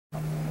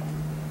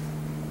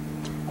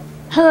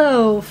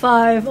Hello,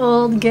 five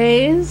old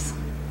gays.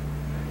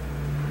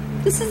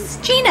 This is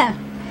Gina,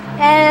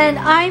 and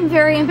I'm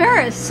very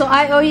embarrassed, so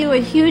I owe you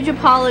a huge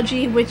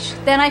apology, which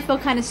then I feel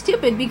kind of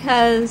stupid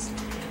because,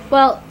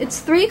 well, it's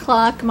 3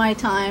 o'clock my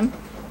time,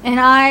 and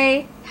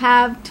I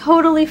have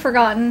totally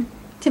forgotten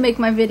to make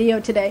my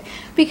video today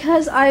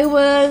because I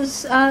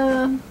was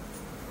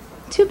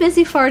too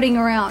busy farting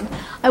around.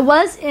 I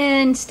was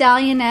in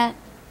Stallionette,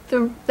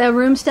 the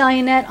room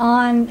Stallionette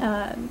on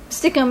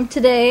Stickum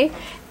today,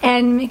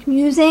 and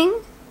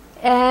McMusing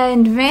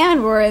and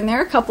Van were in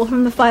there, a couple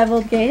from the Five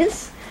Old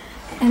Gays,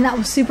 and that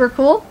was super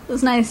cool. It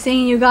was nice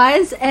seeing you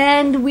guys,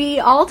 and we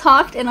all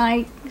talked, and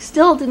I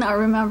still did not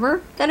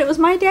remember that it was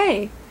my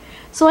day.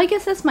 So I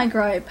guess that's my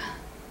gripe.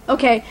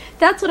 Okay,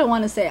 that's what I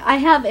want to say. I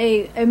have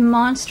a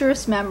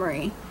monstrous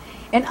memory,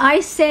 and I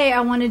say I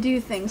want to do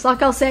things.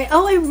 Like I'll say,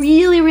 oh, I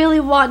really, really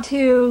want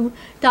to ...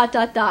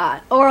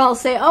 Or I'll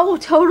say, oh,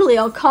 totally,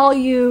 I'll call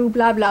you,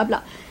 blah, blah,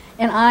 blah.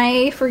 And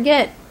I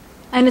forget.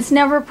 And it's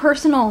never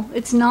personal.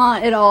 It's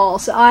not at all.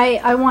 So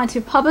I want to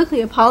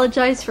publicly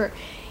apologize for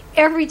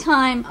every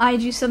time I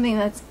do something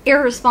that's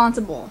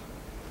irresponsible.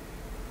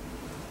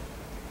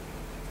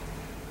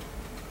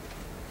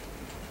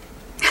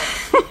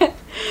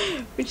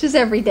 Which is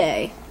every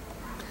day.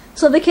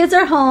 So the kids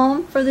are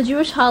home for the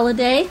Jewish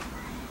holiday,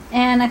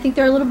 and I think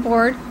they're a little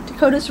bored.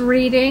 Dakota's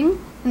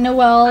reading.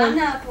 Noelle... I'm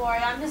not bored.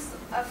 I'm just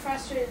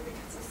frustrated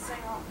because it's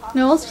saying all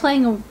possible. Noelle's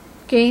playing a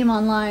game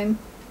online.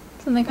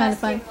 Something kind of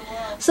fun.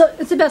 So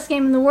it's the best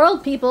game in the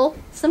world, people.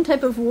 Some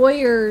type of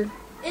warrior,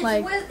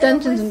 like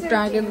Dungeons and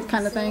Dragons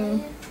kind of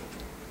thing.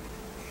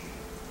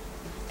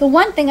 The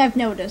one thing I've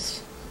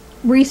noticed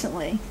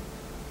recently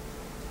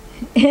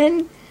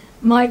in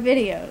my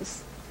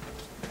videos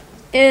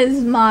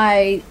is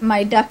my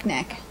duck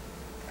neck.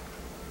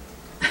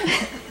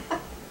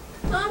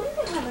 Mom, you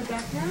can have a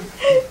duck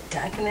neck.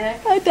 Duck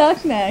neck? A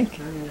duck neck. I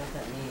don't even know what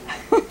that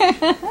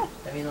means.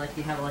 I mean, like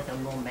you have like a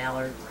little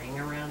mallard ring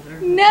around her?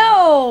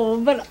 No,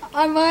 but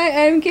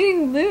I'm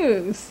getting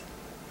loose.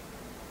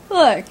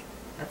 Look.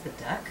 That's a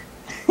duck?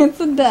 It's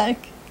a duck.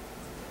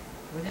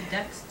 What did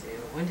ducks do?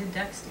 When did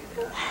ducks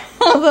do that?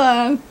 Hold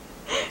on.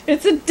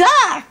 It's a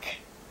duck!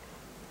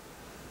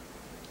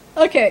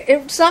 Okay,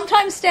 it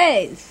sometimes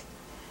stays.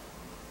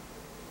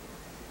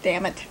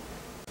 Damn it.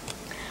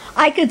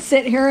 I could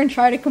sit here and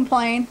try to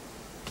complain.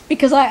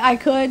 Because I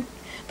could.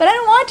 But I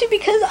don't want to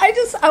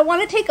because I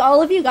want to take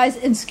all of you guys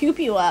and scoop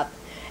you up.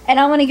 And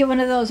I want to get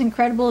one of those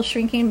incredible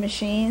shrinking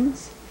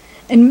machines.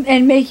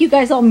 And make you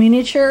guys all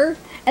miniature.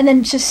 And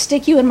then just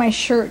stick you in my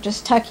shirt.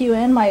 Just tuck you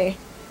in my...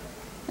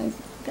 I've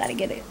got to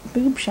get a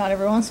boob shot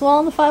every once in a while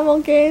in the Five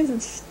Old Gays.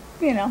 It's,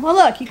 you know... Oh,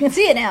 look. You can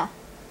see it now.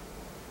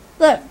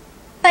 Look.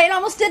 Hey, it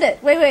almost did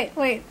it.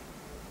 Wait.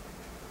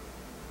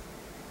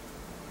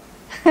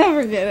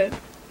 Forget it.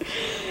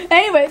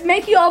 Anyway,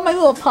 make you all my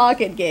little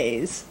pocket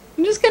gays.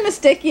 I'm just going to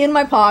stick you in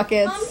my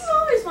pockets. Mom, you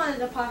always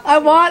wanted a pocket. I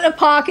want a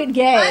pocket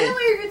gay. I know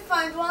where you could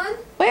find one.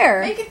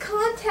 Where? Make a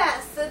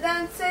contest and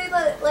then say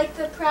that, like,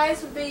 the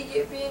prize would be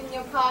you being in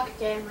your pocket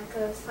game, like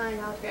a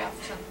signed autograph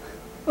or something.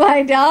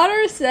 My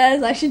daughter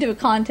says I should do a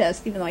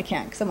contest, even though I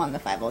can't because I'm on the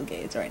Five Old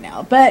Gays right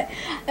now. But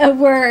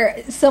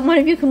where one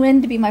of you can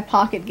win to be my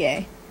pocket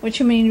gay. Which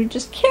I mean, would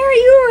just carry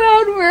you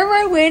around wherever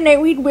I went.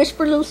 And we'd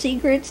whisper little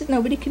secrets that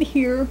nobody could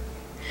hear.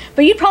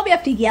 But you'd probably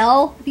have to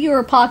yell if you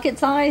were pocket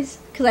size.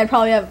 Because I'd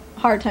probably have a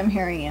hard time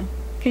hearing you.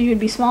 Because you'd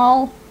be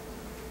small.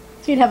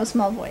 So you'd have a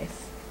small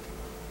voice.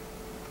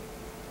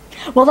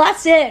 Well,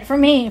 that's it for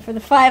me. For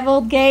the Five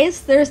Old Gays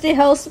Thursday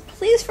host.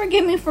 Please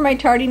forgive me for my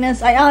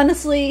tardiness. I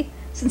honestly,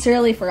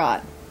 sincerely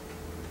forgot.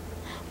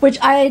 Which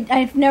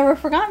I've never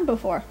forgotten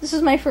before. This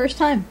is my first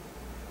time.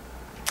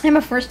 I'm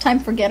a first time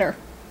forgetter.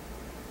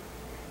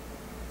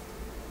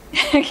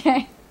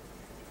 Okay.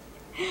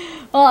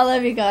 Well, I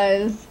love you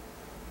guys.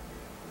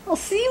 I'll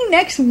see you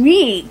next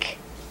week.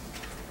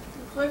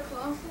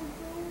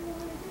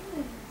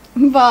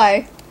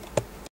 Bye.